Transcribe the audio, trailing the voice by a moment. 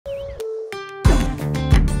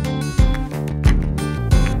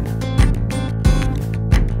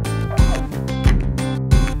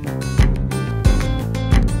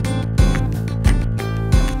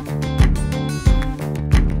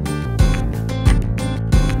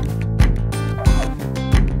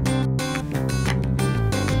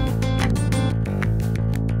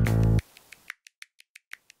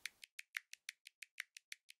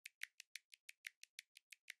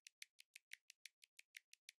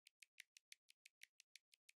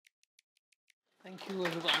Thank you,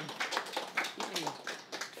 everyone.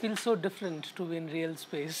 It feels so different to be in real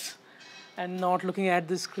space and not looking at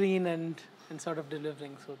the screen and sort of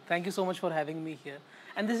delivering. So, thank you so much for having me here.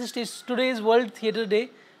 And this is today's World Theatre Day.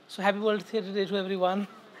 So, happy World Theatre Day to everyone.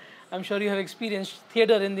 I'm sure you have experienced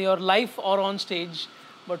theatre in your life or on stage,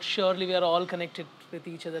 but surely we are all connected with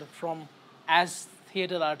each other from as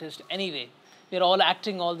theatre artists anyway. We are all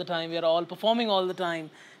acting all the time. We are all performing all the time.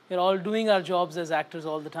 We are all doing our jobs as actors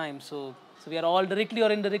all the time. So we are all directly or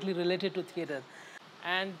indirectly related to theatre.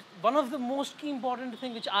 And one of the most key important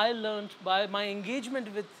thing which I learned by my engagement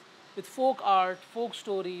with folk art, folk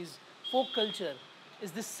stories, folk culture is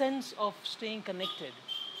this sense of staying connected.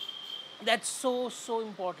 That's so, so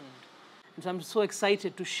important. And so I'm so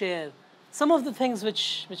excited to share some of the things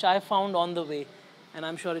which I found on the way. And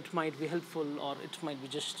I'm sure it might be helpful or it might be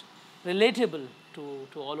just relatable to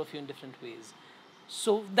all of you in different ways.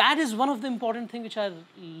 So that is one of the important things which I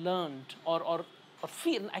learned or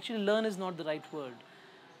feel. Actually, learn is not the right word.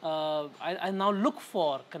 I now look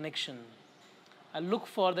for connection. I look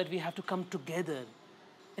for that we have to come together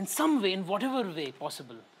in some way, in whatever way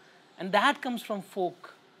possible. And that comes from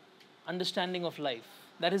folk understanding of life.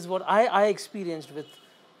 That is what I experienced with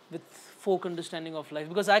folk understanding of life.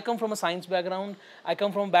 Because I come from a science background. I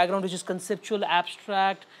come from a background which is conceptual,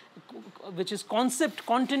 abstract, which is concept,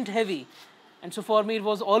 content heavy. And so for me, it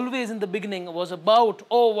was always in the beginning, it was about,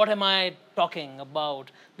 oh, what am I talking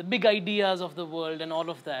about? The big ideas of the world and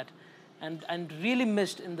all of that. And really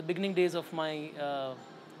missed in the beginning days of my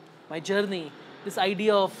journey, this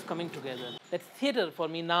idea of coming together. That theatre for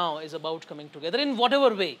me now is about coming together in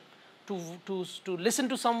whatever way. To listen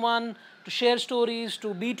to someone, to share stories,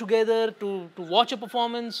 to be together, to watch a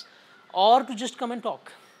performance, or to just come and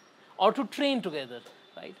talk, or to train together,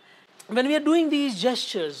 right? When we are doing these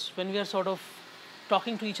gestures, when we are sort of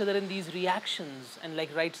talking to each other in these reactions, and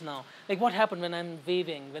like right now, like what happened when I'm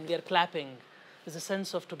waving, when we are clapping, there's a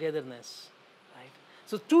sense of togetherness, right?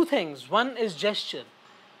 So two things. One is gesture.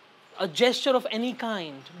 A gesture of any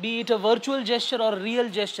kind, be it a virtual gesture or a real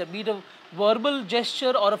gesture, be it a verbal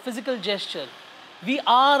gesture or a physical gesture. We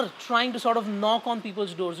are trying to sort of knock on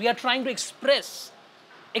people's doors. We are trying to express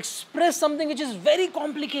something which is very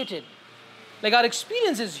complicated. Like our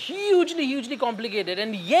experience is hugely, hugely complicated,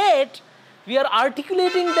 and yet we are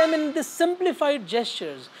articulating them in the simplified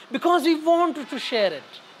gestures because we want to share it.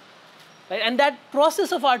 Right? And that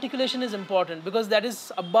process of articulation is important because that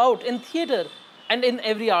is about, in theatre and in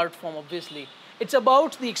every art form, obviously, it's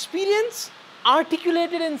about the experience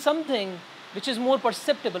articulated in something which is more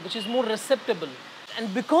perceptible, which is more receptible.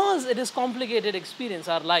 And because it is complicated experience,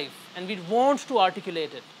 our life, and we want to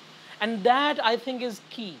articulate it. And that, I think, is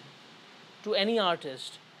key to any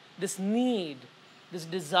artist, this need, this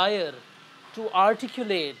desire to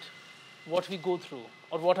articulate what we go through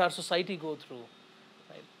or what our society go through.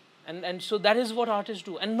 Right? And so that is what artists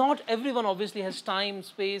do. And not everyone obviously has time,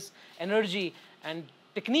 space, energy, and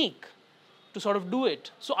technique to sort of do it.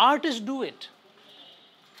 So artists do it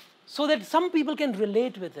so that some people can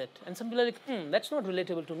relate with it. And some people are like, that's not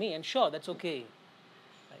relatable to me. And sure, that's okay.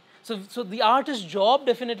 Right? So the artist's job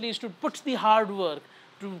definitely is to put the hard work,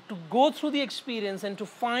 to go through the experience and to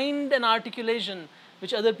find an articulation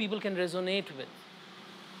which other people can resonate with.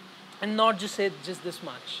 And not just say just this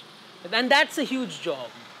much. And that's a huge job.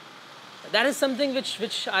 That is something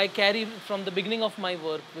which I carry from the beginning of my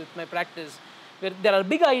work with my practice, where there are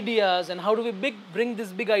big ideas and how do we bring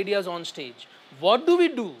these big ideas on stage? What do we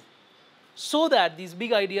do so that these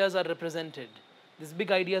big ideas are represented? These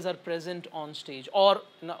big ideas are present on stage or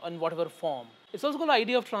in whatever form. It's also called the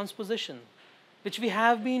idea of transposition, which we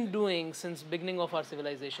have been doing since beginning of our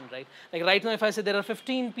civilization, right? Like right now, if I say there are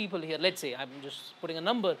 15 people here, let's say, I'm just putting a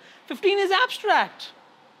number, 15 is abstract.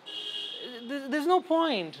 There's no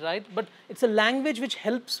point, right? But it's a language which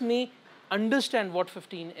helps me understand what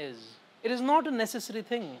 15 is. It is not a necessary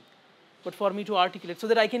thing, but for me to articulate so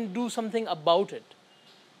that I can do something about it,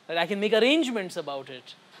 that I can make arrangements about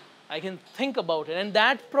it, I can think about it. And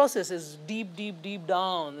that process is deep, deep, deep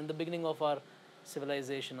down in the beginning of our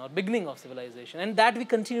civilization or beginning of civilization. And that we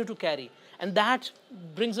continue to carry. And that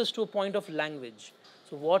brings us to a point of language.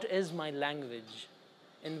 So what is my language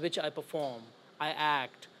in which I perform, I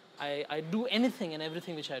act, I do anything and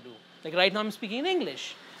everything which I do. Like right now I'm speaking in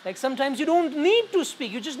English. Like sometimes you don't need to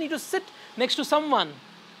speak. You just need to sit next to someone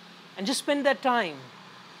and just spend that time.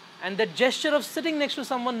 And that gesture of sitting next to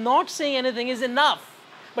someone, not saying anything is enough.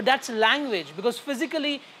 But that's language because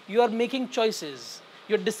physically you are making choices.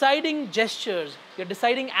 You're deciding gestures. You're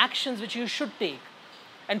deciding actions which you should take.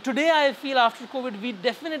 And today I feel after COVID, we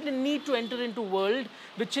definitely need to enter into a world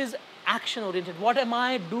which is action oriented. What am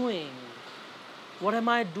I doing? What am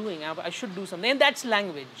I doing? I should do something. And that's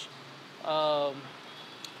language. Um,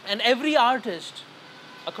 and every artist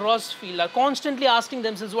across field are constantly asking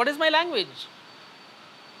themselves, what is my language?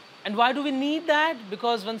 And why do we need that?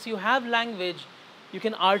 Because once you have language, you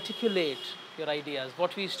can articulate your ideas,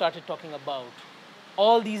 what we started talking about.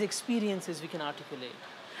 All these experiences we can articulate.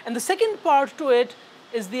 And the second part to it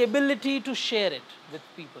is the ability to share it with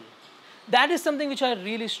people. That is something which I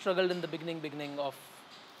really struggled in the beginning of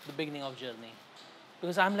journey.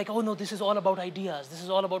 Because I'm like, oh no, this is all about ideas, this is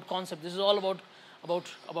all about concept, this is all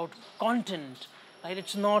about content. Right?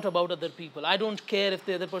 It's not about other people. I don't care if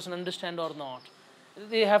the other person understand or not.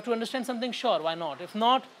 They have to understand something, sure, why not? If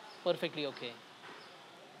not, perfectly okay.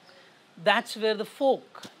 That's where the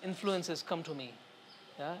folk influences come to me.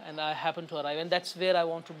 Yeah? And I happen to arrive. And that's where I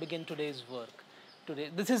want to begin today's work.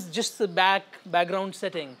 This is just the background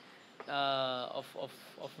setting of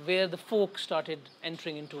where the folk started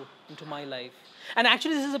entering into my life. And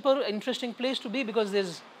actually, this is an interesting place to be because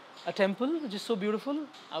there's a temple, which is so beautiful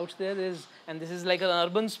out there. And this is like an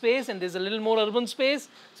urban space, and there's a little more urban space.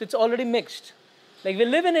 So it's already mixed. Like we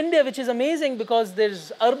live in India, which is amazing because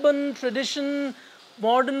there's urban, tradition,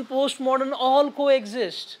 modern, postmodern, all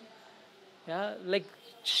coexist. Yeah, like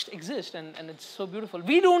just exist, and it's so beautiful.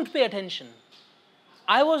 We don't pay attention.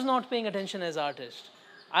 I was not paying attention as artist.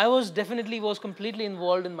 I was completely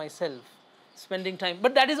involved in myself, spending time.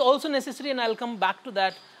 But that is also necessary, and I'll come back to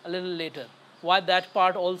that a little later. Why that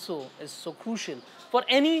part also is so crucial for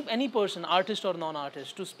any person, artist or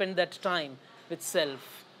non-artist, to spend that time with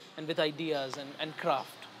self and with ideas and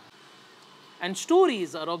craft. And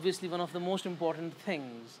stories are obviously one of the most important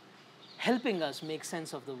things, helping us make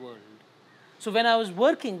sense of the world. So when I was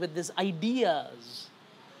working with these ideas,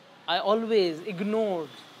 I always ignored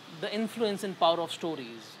the influence and power of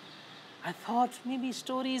stories. I thought maybe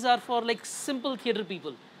stories are for like simple theater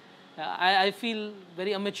people. I feel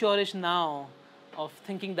very amateurish now of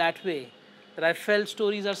thinking that way, that I felt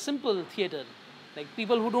stories are simple theater. Like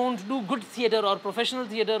people who don't do good theater or professional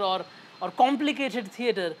theater or complicated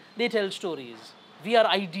theater, they tell stories. We are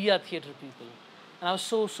idea theater people. And I was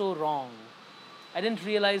so wrong. I didn't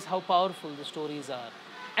realize how powerful the stories are.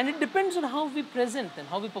 And it depends on how we present them,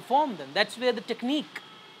 how we perform them. That's where the technique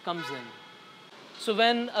comes in. So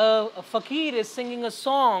when a fakir is singing a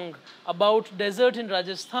song about desert in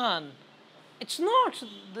Rajasthan, he's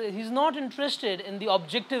not interested in the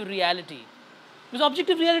objective reality. Because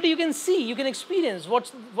objective reality you can see, you can experience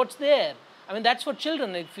what's there. I mean, that's for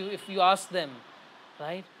children if you ask them,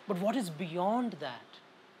 right? But what is beyond that?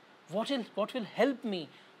 What will help me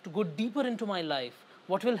to go deeper into my life?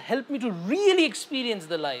 What will help me to really experience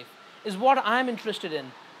the life is what I'm interested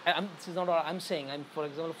in. This is not what I'm saying. I'm, for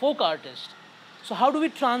example, a folk artist. So how do we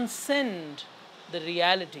transcend the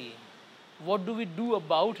reality? What do we do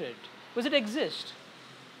about it? Because it exists.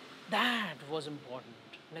 That was important.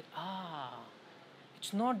 Like,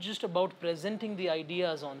 it's not just about presenting the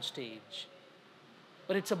ideas on stage,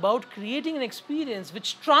 but it's about creating an experience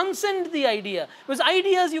which transcends the idea. Because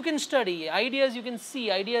ideas you can study, ideas you can see,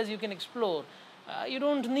 ideas you can explore. You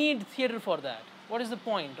don't need theater for that. What is the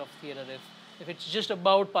point of theater if it's just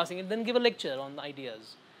about passing it? Then give a lecture on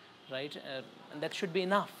ideas, right? And that should be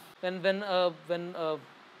enough. When a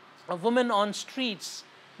woman on streets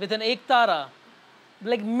with an ektara,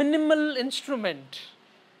 like minimal instrument,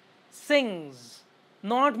 sings,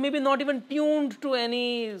 maybe not even tuned to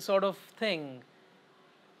any sort of thing,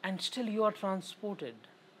 and still you are transported.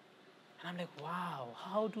 And I'm like, wow,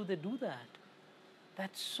 how do they do that?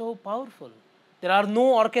 That's so powerful. There are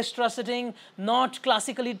no orchestra sitting, not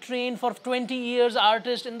classically trained for 20 years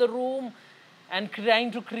artist in the room and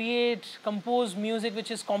trying to compose music which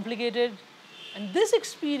is complicated. And this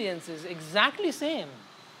experience is exactly same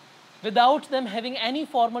without them having any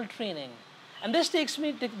formal training. And this takes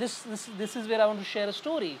me, this is where I want to share a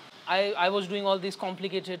story. I was doing all these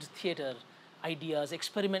complicated theater ideas,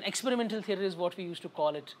 experimental theater is what we used to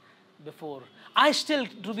call it before. I still,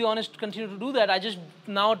 to be honest, continue to do that. I just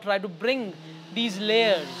now try to bring these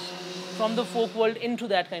layers from the folk world into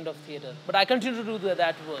that kind of theater. But I continue to do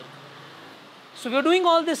that work. So we're doing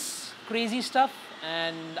all this crazy stuff,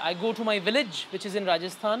 and I go to my village, which is in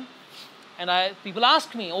Rajasthan, and people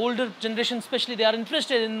ask me, older generation especially, they are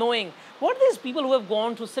interested in knowing what these people who have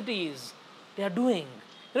gone to cities, they are doing.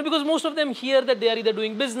 Because most of them hear that they are either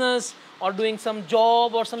doing business or doing some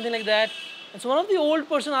job or something like that. And so one of the old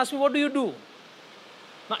person asked me, what do you do?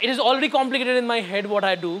 Now, it is already complicated in my head what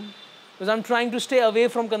I do, because I'm trying to stay away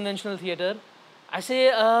from conventional theater. I say,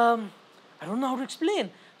 I don't know how to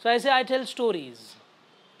explain. So I say, I tell stories.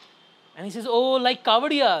 And he says, oh, like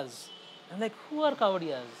Kavadiyas. I'm like, who are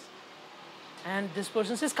Kavadiyas? And this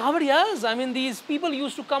person says, Kavadiyas, I mean, these people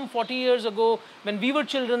used to come 40 years ago when we were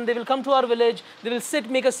children. They will come to our village, they will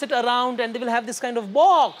make us sit around, and they will have this kind of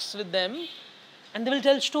box with them, and they will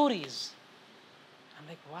tell stories. I'm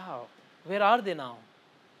like, wow, where are they now?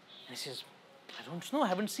 And he says, I don't know, I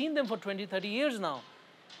haven't seen them for 20, 30 years now.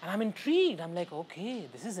 And I'm intrigued. I'm like, okay,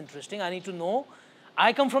 this is interesting. I need to know.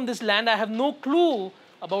 I come from this land. I have no clue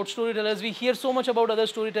about storytellers. We hear so much about other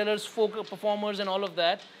storytellers, folk performers and all of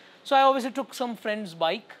that. So I obviously took some friend's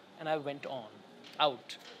bike and I went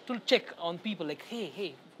out to check on people like,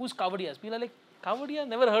 hey, who's Kavadiyas? People are like, Kavadiya?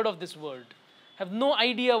 Never heard of this word. Have no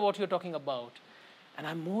idea what you're talking about. And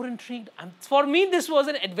I'm more intrigued. For me, this was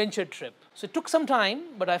an adventure trip. So it took some time,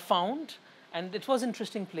 but I found, and it was an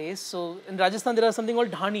interesting place. So in Rajasthan, there are something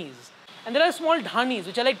called dhanis. And there are small dhanis,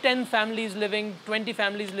 which are like 10 families living, 20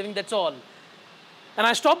 families living, that's all. And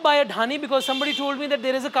I stopped by a dhani because somebody told me that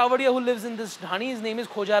there is a Kavadiya who lives in this dhani. His name is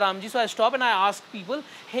Khoja Ramji. So I stopped and I asked people,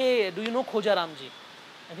 hey, do you know Khoja Ramji?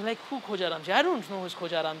 And they're like, who Khoja Ramji? I don't know who's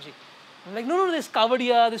Khoja Ramji. I'm like, no, this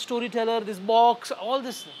Kavadiya, this storyteller, this box, all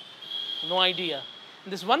this. No idea.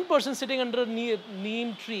 And this one person sitting under a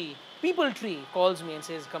neem tree, people tree, calls me and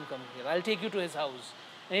says, come here. I'll take you to his house.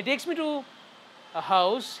 And he takes me to a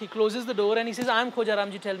house. He closes the door and he says, I'm Khoja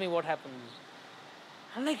Ramji, tell me what happens.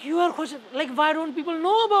 I'm like, you are Khoja, like, why don't people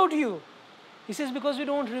know about you? He says, because we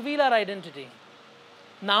don't reveal our identity.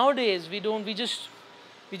 Nowadays, we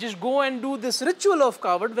just go and do this ritual of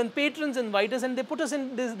Kavad when patrons invite us and they put us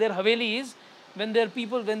in their havelis, when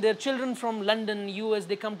their children from London, US,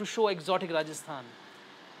 they come to show exotic Rajasthan.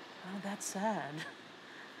 Oh, that's sad.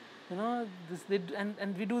 You know,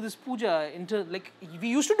 and we do this puja, like, we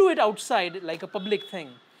used to do it outside, like a public thing.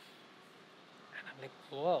 And I'm like,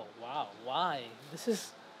 whoa, wow, why?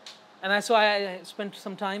 So I spent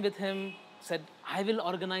some time with him, said, I will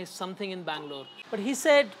organize something in Bangalore. But he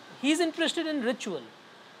said, he's interested in ritual.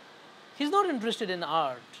 He's not interested in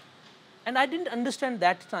art. And I didn't understand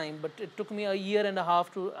that time, but it took me a year and a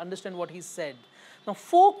half to understand what he said. Now,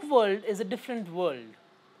 folk world is a different world.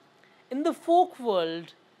 In the folk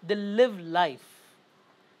world, they live life.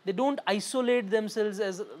 They don't isolate themselves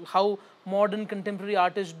as how modern contemporary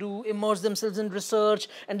artists do, immerse themselves in research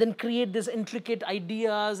and then create these intricate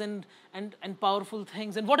ideas and powerful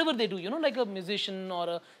things and whatever they do, you know, like a musician or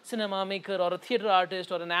a cinema maker or a theater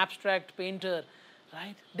artist or an abstract painter,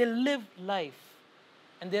 right? They live life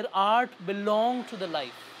and their art belongs to the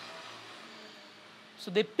life. So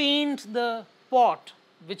they paint the pot,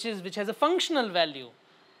 which has a functional value.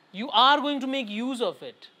 You are going to make use of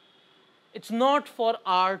it. It's not for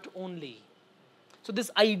art only. So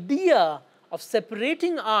this idea of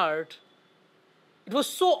separating art, it was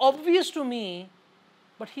so obvious to me,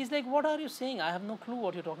 but he's like, what are you saying? I have no clue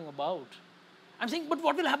what you're talking about. I'm saying, but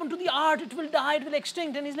what will happen to the art? It will die, it will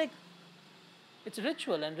extinct. And he's like, it's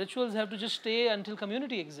ritual, and rituals have to just stay until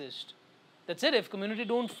community exists. That's it. If community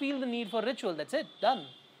don't feel the need for ritual, that's it, done.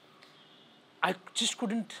 I just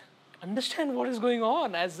couldn't understand what is going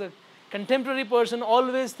on as a contemporary person,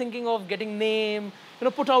 always thinking of getting name,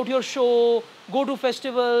 put out your show, go to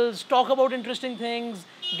festivals, talk about interesting things,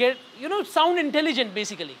 sound intelligent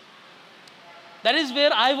basically. That is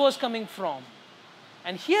where I was coming from.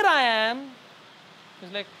 And here I am,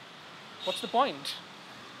 it's like, what's the point?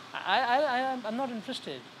 I'm not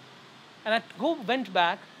interested. And I went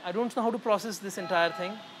back, I don't know how to process this entire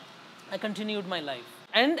thing. I continued my life.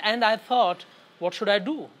 And I thought, what should I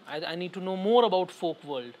do? I need to know more about folk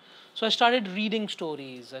world. So I started reading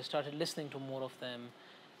stories. I started listening to more of them.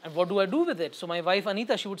 And what do I do with it? So my wife,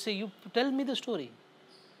 Anita, she would say, you tell me the story,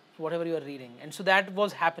 whatever you are reading. And so that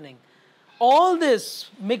was happening. All this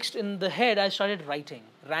mixed in the head, I started writing.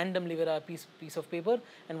 Randomly with a piece of paper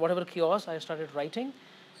and whatever chaos, I started writing.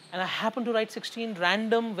 And I happened to write 16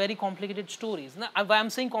 random, very complicated stories. Now, I'm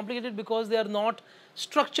saying complicated because they are not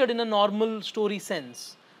structured in a normal story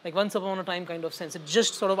sense, like once upon a time kind of sense. It's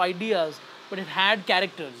just sort of ideas, but it had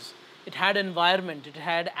characters, it had environment, it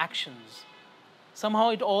had actions. Somehow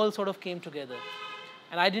it all sort of came together.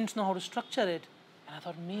 And I didn't know how to structure it. And I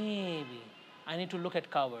thought, maybe I need to look at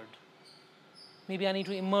Kavad. Maybe I need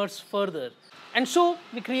to immerse further. And so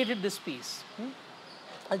we created this piece.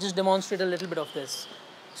 I'll just demonstrate a little bit of this.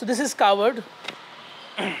 So this is Kavad.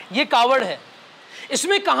 ये Kavad है.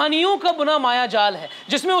 इसमें कहानियों का बुना माया जाल है,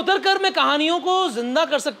 जिसमें उतरकर मैं कहानियों को जिंदा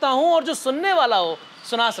कर सकता हूं और जो सुनने वाला हो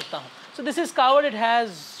सुना सकता हूं. So this is Kavad. It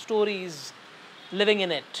has stories living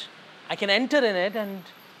in it. I can enter in it and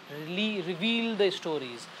reveal the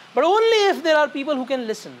stories, but only if there are people who can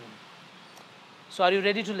listen. So are you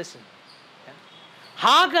ready to listen?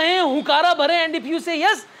 हाँ कहें, हुंकारा भरे, and if you say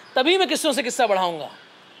yes, तभी मैं किस्सों से किस्सा बढ़ाऊंगा.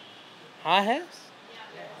 हाँ है?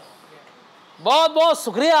 बहुत बहुत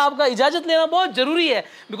शुक्रिया आपका। इजाज़त लेना बहुत ज़रूरी है,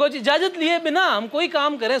 बिकॉज इजाज़त लिए बिना हम कोई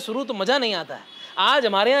काम करें शुरू तो मज़ा नहीं आता है। आज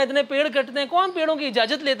हमारे यहाँ इतने पेड़ कटते हैं, कौन पेड़ों की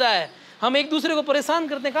इजाज़त लेता है? हम एक दूसरे को परेशान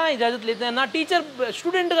करते हैं, कहाँ इजाज़त लेते हैं? ना टीचर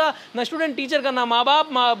स्टूडेंट का, ना स्टूडेंट टीचर का, ना माँ बाप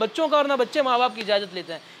बच्चों का, और ना बच्चे माँ बाप की इजाज़त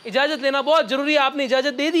लेते हैं। इजाज़त लेना बहुत ज़रूरी है। आपने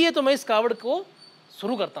इजाज़त दे दी है तो मैं इस कावड़ को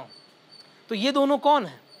शुरू करता हूँ। तो ये दोनों कौन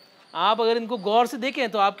हैं? आप अगर इनको गौर से देखें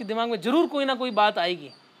तो आपके दिमाग में ज़रूर कोई ना कोई बात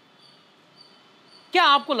आएगी। क्या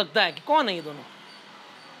आपको लगता है कि कौन है ये दोनों?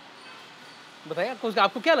 बताइए,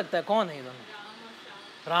 आपको क्या लगता है कौन है ये दोनों?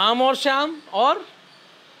 राम और श्याम। और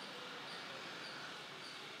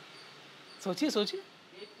सोचिए सोचिए।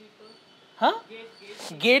 हाँ,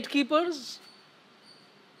 गेट कीपर्स।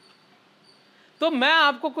 तो मैं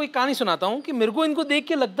आपको कोई कहानी सुनाता हूं कि मेरे को इनको देख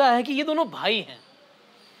के लगता है कि ये दोनों भाई हैं।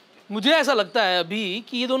 मुझे ऐसा लगता है अभी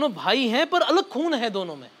कि ये दोनों भाई हैं, पर अलग खून है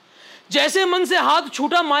दोनों में। जैसे मन से हाथ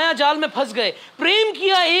छूटा माया जाल में फंस गए, प्रेम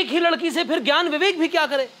किया एक ही लड़की से, फिर ज्ञान विवेक भी क्या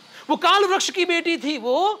करे। वो काल वृक्ष की बेटी थी,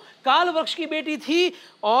 वो काल वृक्ष की बेटी थी,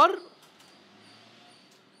 और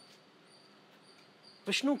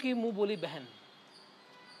विष्णु की मुंह बोली बहन।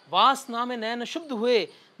 वासना में नैन शुद्ध हुए,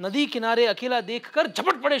 नदी किनारे अकेला देखकर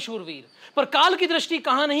झपट पड़े शूरवीर, पर काल की दृष्टि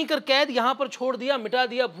कहां नहीं कर कैद यहां पर छोड़ दिया, मिटा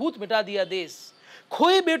दिया भूत मिटा दिया देश।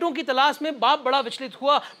 खोए बेटों की तलाश में बाप बड़ा विचलित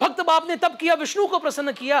हुआ, भक्त बाप ने तब किया विष्णु को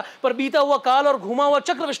प्रसन्न किया, पर बीता हुआ काल और घूमा हुआ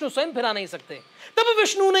चक्र विष्णु स्वयं फिरा नहीं सकते। तब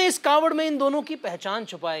विष्णु ने इस कावड़ में इन दोनों की पहचान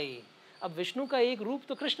छुपाई। अब विष्णु का एक रूप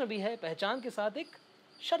तो कृष्ण भी है, पहचान के साथ एक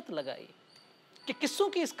शर्त लगाई कि किस्सों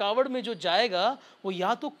की इस कावड़ में जो जाएगा वो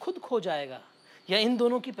या तो खुद खो जाएगा या इन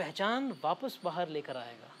दोनों की पहचान वापस बाहर लेकर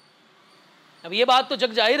आएगा। अब ये बात तो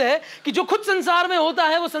जग जाहिर है कि जो खुद संसार में होता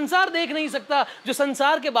है वो संसार देख नहीं सकता, जो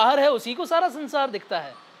संसार के बाहर है उसी को सारा संसार दिखता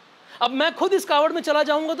है। अब मैं खुद इस कावड़ में चला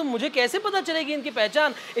जाऊंगा तो मुझे कैसे पता चलेगी इनकी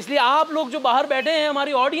पहचान? इसलिए आप लोग जो बाहर बैठे हैं,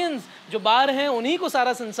 हमारी ऑडियंस जो बाहर हैं, उन्हीं को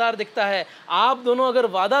सारा संसार दिखता है। आप दोनों अगर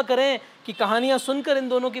वादा करें कि कहानियां सुनकर इन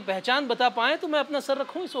दोनों की पहचान बता पाएं तो मैं अपना सर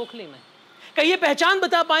रखूं इस ओखली में। कहीं ये पहचान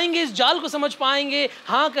बता पाएंगे, इस जाल को समझ पाएंगे,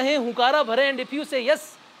 हाँ कहें हुंकारा भरे, एंड इफ यू से यस,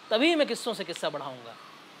 तभी मैं किस्सों से किस्सा बढ़ाऊंगा।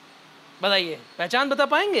 बताइए, पहचान बता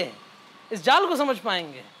पाएंगे? इस जाल को समझ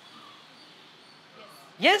पाएंगे?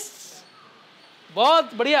 यस,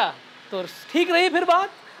 बहुत बढ़िया। तो ठीक रही फिर बात,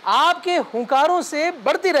 आपके हुंकारों से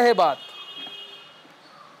बढ़ती रहे बात।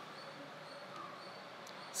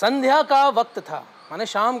 संध्या का वक्त था, माने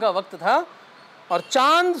शाम का वक्त था, और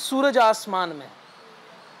चांद सूरज आसमान में।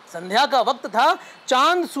 संध्या का वक्त था,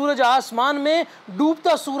 चांद सूरज आसमान में,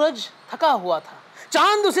 डूबता सूरज थका हुआ था।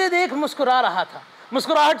 चांद उसे देख मुस्कुरा रहा था,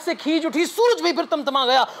 मुस्कुराहट से खींच उठी, सूरज भी फिर तमतमा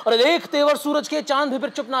गया, और एक तेवर सूरज के चांद भी फिर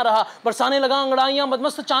चुप ना रहा। बरसाने लगा अंगड़ाइयां,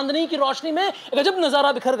 मदमस्त चांदनी की रोशनी में एक अजब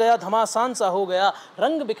नजारा बिखर गया, घमासान सा हो गया,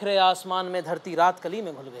 रंग बिखरे आसमान में, धरती रात कली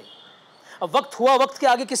में घुल गई। अब वक्त हुआ, वक्त के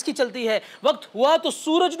आगे किसकी चलती है? वक्त हुआ तो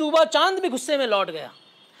सूरज डूबा, चांद भी गुस्से में लौट गया।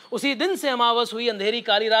 उसी दिन से अमावस हुई, अंधेरी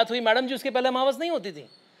काली रात हुई। मैडम जी, उसके पहले अमावस नहीं होती थी।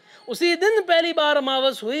 उसी दिन पहली बार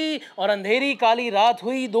अमावस हुई और अंधेरी काली रात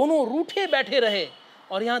हुई। दोनों रूठे बैठे रहे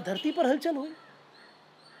और यहां धरती पर हलचल हुई।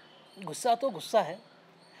 गुस्सा तो गुस्सा है,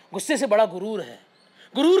 गुस्से से बड़ा गुरूर है।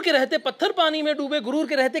 गुरूर के रहते पत्थर पानी में डूबे, गुरूर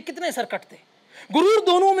के रहते कितने सर कटते। गुरूर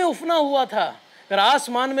दोनों में उफना हुआ था। अगर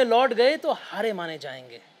आसमान में लौट गए तो हारे माने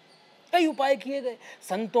जाएंगे। कई उपाय किए गए,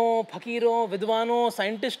 संतों, फकीरों, विद्वानों,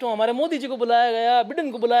 साइंटिस्टों, हमारे मोदी जी को बुलाया गया,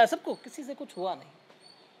 बिडेन को बुलाया, सबको, किसी से कुछ हुआ नहीं।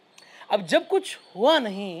 अब जब कुछ हुआ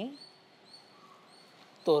नहीं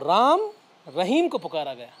तो राम रहीम को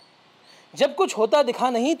पुकारा गया। जब कुछ होता दिखा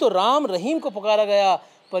नहीं तो राम रहीम को पुकारा गया।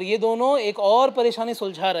 पर ये दोनों एक और परेशानी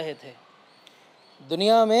सुलझा रहे थे।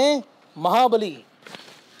 दुनिया में महाबली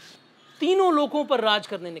तीनों लोकों पर राज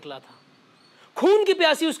करने निकला था। खून की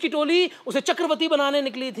प्यासी उसकी टोली उसे चक्रवर्ती बनाने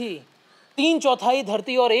निकली थी। 3/4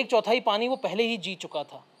 धरती और 1/4 पानी वो पहले ही जीत चुका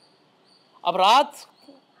था। अब रात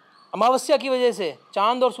अमावस्या की वजह से,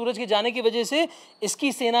 चांद और सूरज के जाने की वजह से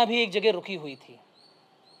इसकी सेना भी एक जगह रुकी हुई थी।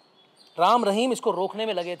 राम रहीम इसको रोकने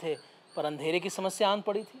में लगे थे, पर अंधेरे की समस्या आन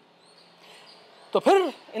पड़ी थी। तो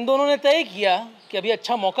फिर इन दोनों ने तय किया कि अभी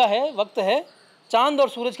अच्छा मौका है, वक्त है, चांद और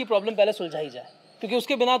सूरज की प्रॉब्लम पहले सुलझाई जाए, क्योंकि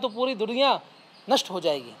उसके बिना तो पूरी दुनिया नष्ट हो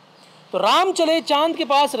जाएगी। तो राम चले चांद के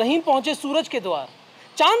पास, रहीम पहुंचे सूरज के द्वार।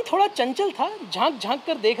 चांद थोड़ा चंचल था, झांक झांक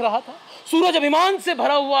कर देख रहा था। सूरज अभिमान से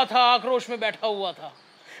भरा हुआ था, आक्रोश में बैठा हुआ था।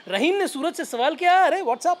 रहीम ने सूरज से सवाल किया, अरे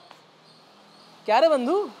व्हाट्सअप, क्या रे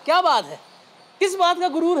बंधु, क्या बात है, किस बात का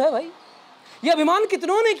गुरूर है भाई? ये अभिमान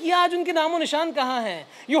कितनों ने किया, आज उनके नामो निशान कहाँ हैं?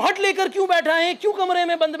 यूं हट लेकर क्यों बैठा है, क्यों कमरे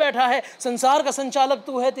में बंद बैठा है? संसार का संचालक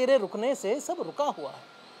तू है, तेरे रुकने से सब रुका हुआ है।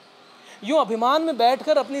 यूं अभिमान में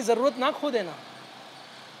बैठकर अपनी जरूरत ना खो देना।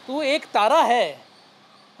 तू एक तारा है,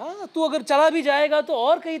 हाँ, तू अगर चला भी जाएगा तो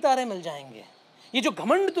और कई तारे मिल जाएंगे। ये जो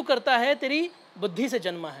घमंड तू करता है, तेरी बुद्धि से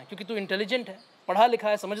जन्मा है, क्योंकि तू इंटेलिजेंट है, पढ़ा लिखा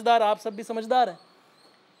है, समझदार, आप सब भी समझदार हैं।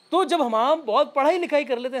 तो जब हम बहुत पढ़ाई लिखाई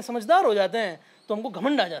कर लेते हैं, समझदार हो जाते हैं, तो हमको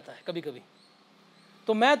घमंड आ जाता है कभी कभी।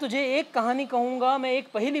 तो मैं तुझे एक कहानी कहूँगा, मैं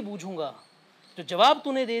एक पहेली बूझूंगा, जो जवाब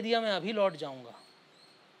तूने दे दिया मैं अभी लौट जाऊँगा।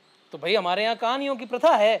 तो भाई हमारे यहाँ कहानियों की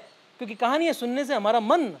प्रथा है, क्योंकि कहानियाँ सुनने से हमारा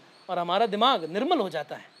मन और हमारा दिमाग निर्मल हो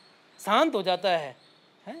जाता है, शांत हो जाता है।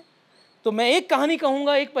 तो मैं एक कहानी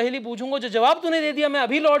कहूँगा, एक पहेली पूछूंगा, जो जवाब तूने दे दिया मैं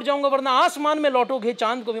अभी लौट जाऊँगा, वरना आसमान में लौटोगे,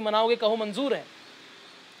 चांद को भी मनाओगे, कहो मंजूर है।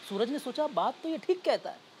 सूरज ने सोचा बात तो ये ठीक कहता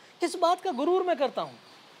है, किस बात का गुरूर मैं करता हूँ,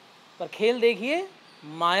 पर खेल देखिए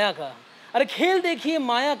माया का। अरे खेल देखिए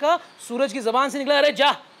माया का। सूरज की ज़बान से निकला, अरे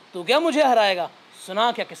जा तू क्या मुझे हराएगा,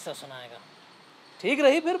 सुना क्या किस्सा सुनाएगा। ठीक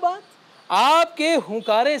रही फिर बात, आपके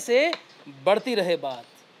हुंकारे से बढ़ती रहे बात।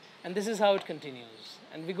 And this is how it continues,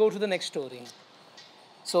 and we go to the next story.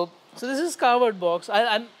 So this is Kavad box.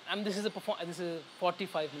 This is a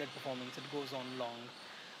 45-minute performance. It goes on long,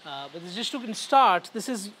 but this just to start. This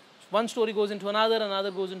is one story goes into another,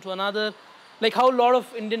 another goes into another, like how a lot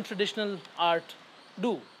of Indian traditional art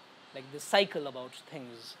do, like this cycle about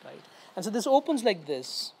things, right? And so this opens like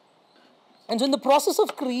this. And so in the process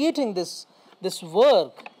of creating this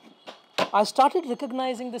work, I started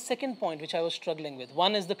recognizing the second point which I was struggling with.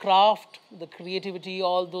 One is the craft, the creativity,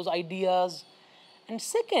 all those ideas. And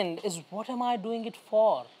second is, what am I doing it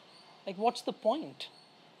for? Like, what's the point?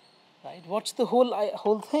 Right? What's the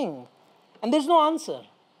whole thing? And there's no answer.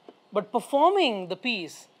 But performing the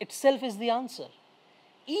piece itself is the answer.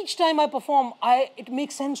 Each time I perform, it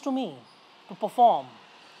makes sense to me to perform.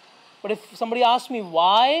 But if somebody asks me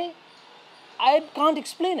why, I can't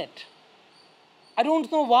explain it. I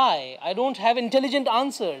don't know why. I don't have intelligent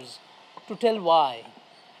answers to tell why.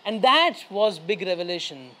 And that was big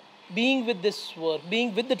revelation. Being with this work,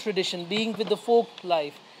 being with the tradition, being with the folk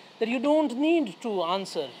life, that you don't need to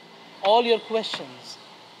answer all your questions,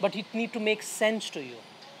 but it need to make sense to you.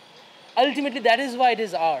 Ultimately, that is why it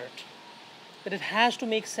is art, that it has to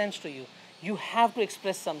make sense to you. You have to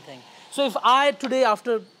express something. So if I today,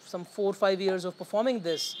 after some 4 or 5 years of performing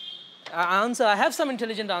this, I have some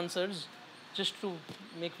intelligent answers just to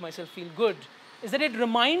make myself feel good, is that it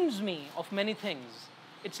reminds me of many things.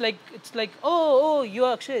 It's like, oh, you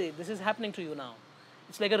are Akshay, this is happening to you now.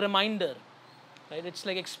 It's like a reminder, right? It's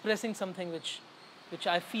like expressing something which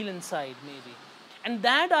I feel inside, maybe. And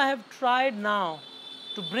that I have tried now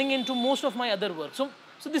to bring into most of my other work. So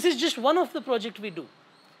this is just one of the projects we do.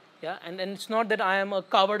 Yeah, and it's not that I am a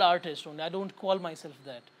covered artist only. I don't call myself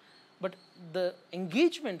that. But the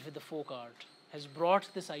engagement with the folk art has brought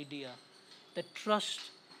this idea that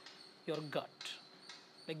trust your gut.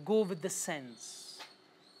 Like, go with the sense.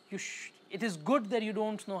 It is good that you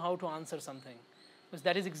don't know how to answer something, because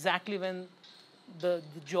that is exactly when the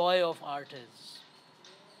joy of art is.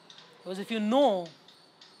 Because if you know,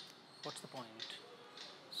 what's the point?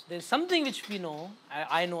 So there's something which we know,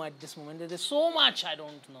 I know at this moment, there's so much I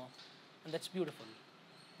don't know, and that's beautiful.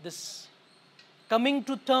 This coming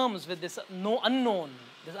to terms with this unknown,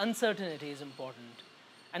 this uncertainty is important,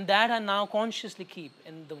 and that I now consciously keep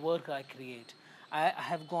in the work I create. I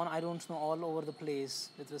have gone, I don't know, all over the place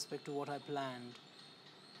with respect to what I planned,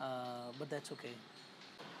 but that's okay.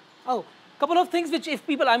 Oh, couple of things which if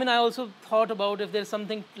people, I also thought about if there's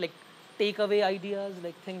something like takeaway ideas,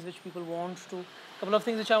 like things which people want to, couple of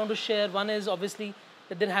things which I want to share. One is obviously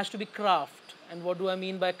that there has to be craft, and what do I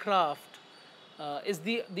mean by craft? Is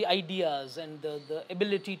the ideas and the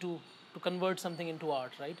ability to convert something into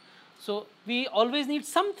art, right? So we always need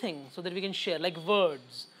something so that we can share, like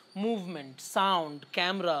words, movement, sound,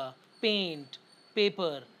 camera, paint,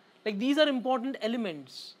 paper. Like, these are important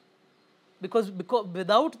elements, because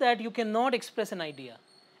without that you cannot express an idea.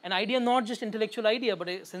 An idea, not just intellectual idea, but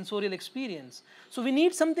a sensorial experience. So we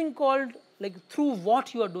need something called, like, through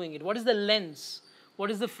what you are doing it. What is the lens?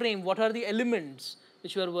 What is the frame? What are the elements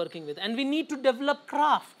which you are working with? And we need to develop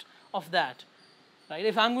craft of that. Right?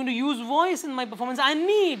 If I'm going to use voice in my performance, I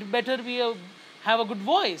need better have a good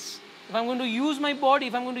voice. If I'm going to use my body,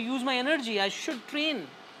 if I'm going to use my energy, I should train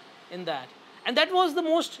in that. And that was the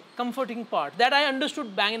most comforting part. That I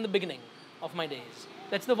understood bang in the beginning of my days.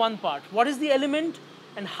 That's the one part. What is the element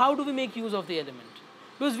and how do we make use of the element?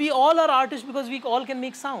 Because we all are artists, because we all can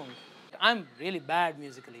make sound. I'm really bad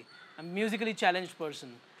musically. I'm a musically challenged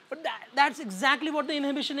person. But that's exactly what the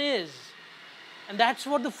inhibition is. And that's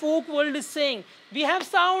what the folk world is saying. We have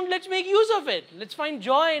sound, let's make use of it. Let's find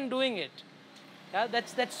joy in doing it. Yeah,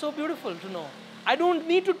 that's so beautiful to know. I don't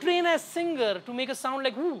need to train as singer to make a sound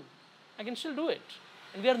like, whoo. I can still do it.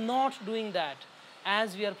 And we are not doing that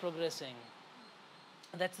as we are progressing.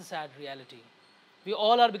 And that's the sad reality. We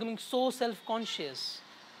all are becoming so self-conscious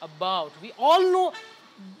about. We all know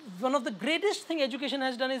one of the greatest thing education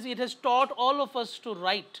has done is it has taught all of us to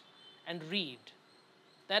write and read.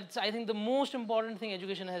 That's, I think, the most important thing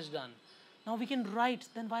education has done. Now we can write,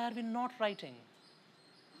 then why are we not writing?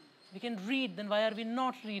 We can read, then why are we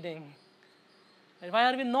not reading? And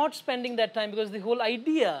why are we not spending that time? Because the whole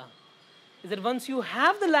idea is that once you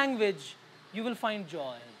have the language, you will find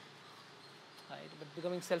joy. Right? But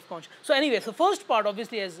becoming self-conscious. So anyway, the first part,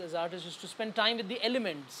 obviously, as artists, is to spend time with the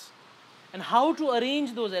elements and how to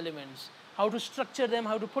arrange those elements, how to structure them,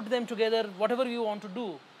 how to put them together, whatever you want to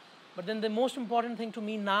do. But then the most important thing to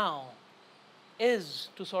me now is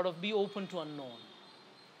to sort of be open to unknown.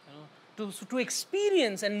 You know, to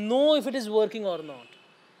experience and know if it is working or not,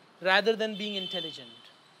 rather than being intelligent.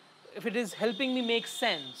 If it is helping me make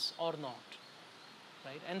sense or not.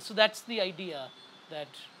 Right? And so that's the idea that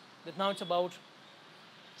now it's about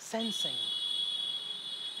sensing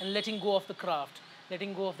and letting go of the craft,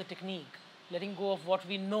 letting go of the technique, letting go of what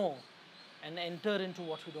we know and enter into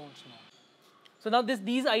what we don't know. So now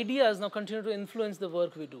these ideas now continue to influence the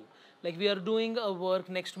work we do. Like we are doing a work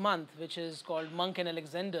next month which is called Monk and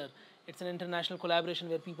Alexander. It's an international collaboration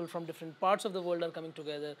where people from different parts of the world are coming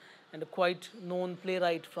together, and a quite known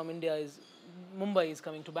playwright from India Mumbai is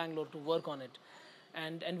coming to Bangalore to work on it.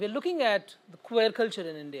 And we're looking at the queer culture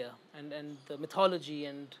in India and the mythology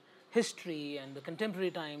and history and the contemporary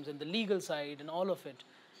times and the legal side and all of it.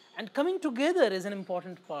 And coming together is an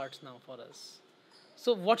important part now for us.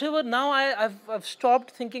 So whatever, now I've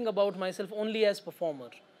stopped thinking about myself only as performer.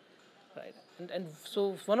 Right? And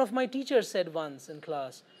so one of my teachers said once in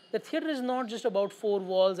class that theater is not just about four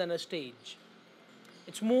walls and a stage.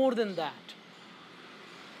 It's more than that.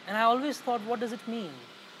 And I always thought, what does it mean?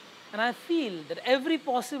 And I feel that every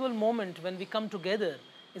possible moment when we come together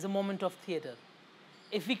is a moment of theater.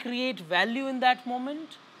 If we create value in that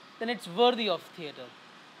moment, then it's worthy of theater.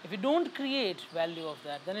 If we don't create value of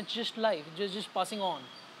that, then it's just life, it's just passing on,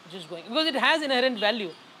 it's just going. Because it has inherent value,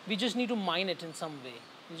 we just need to mine it in some way.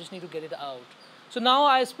 We just need to get it out. So now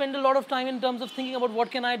I spend a lot of time in terms of thinking about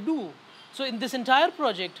what can I do. So in this entire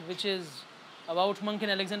project, which is about Monk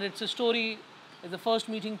and Alexander, it's a story, it's the first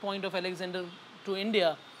meeting point of Alexander to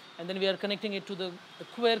India, and then we are connecting it to the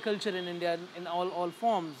queer culture in India in all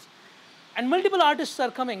forms. And multiple artists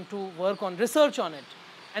are coming to work on, research on it.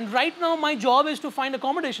 And right now my job is to find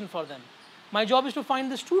accommodation for them. My job is to find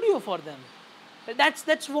the studio for them.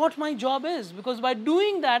 That's what my job is, because by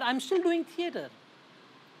doing that, I'm still doing theater.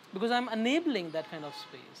 Because I'm enabling that kind of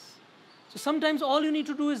space. So sometimes all you need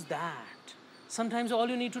to do is that. Sometimes all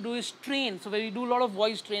you need to do is train. So where you do a lot of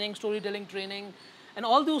voice training, storytelling training, and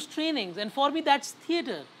all those trainings. And for me, that's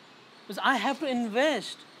theater. Because I have to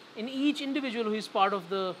invest in each individual who is part of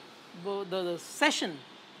the session,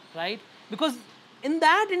 right? Because in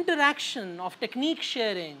that interaction of technique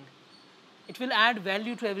sharing, it will add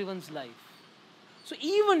value to everyone's life. So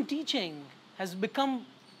even teaching has become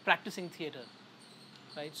practicing theater,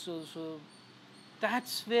 right? So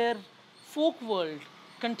that's where folk world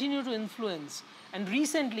continue to influence. And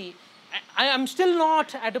recently, I am still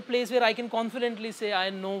not at a place where I can confidently say I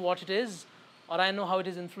know what it is or I know how it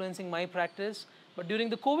is influencing my practice. But during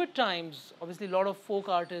the COVID times, obviously a lot of folk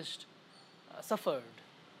artists suffered,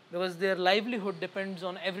 because their livelihood depends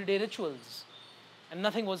on everyday rituals, and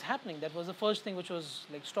nothing was happening. That was the first thing which was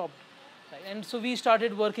like stopped. Right? And so we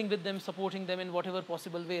started working with them, supporting them in whatever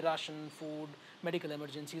possible way, ration, food, medical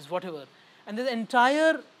emergencies, whatever. And the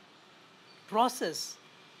entire process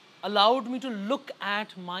allowed me to look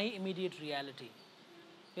at my immediate reality.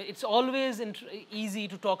 It's always easy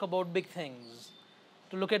to talk about big things,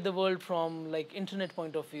 to look at the world from like internet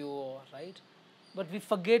point of view, right? But we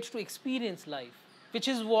forget to experience life. Which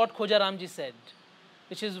is what Khoja Ramji said,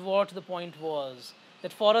 which is what the point was,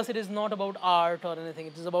 that for us it is not about art or anything,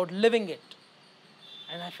 it is about living it.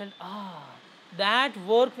 And I felt, that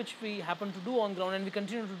work which we happen to do on ground and we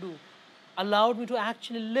continue to do, allowed me to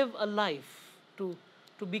actually live a life, to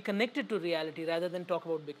be connected to reality rather than talk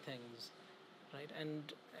about big things, right?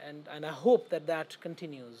 And I hope that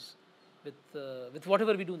continues with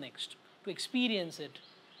whatever we do next, to experience it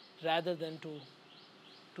rather than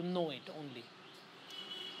to know it only.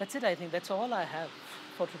 That's it, I think. That's all I have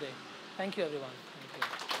for today. Thank you, everyone.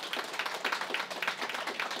 Thank you.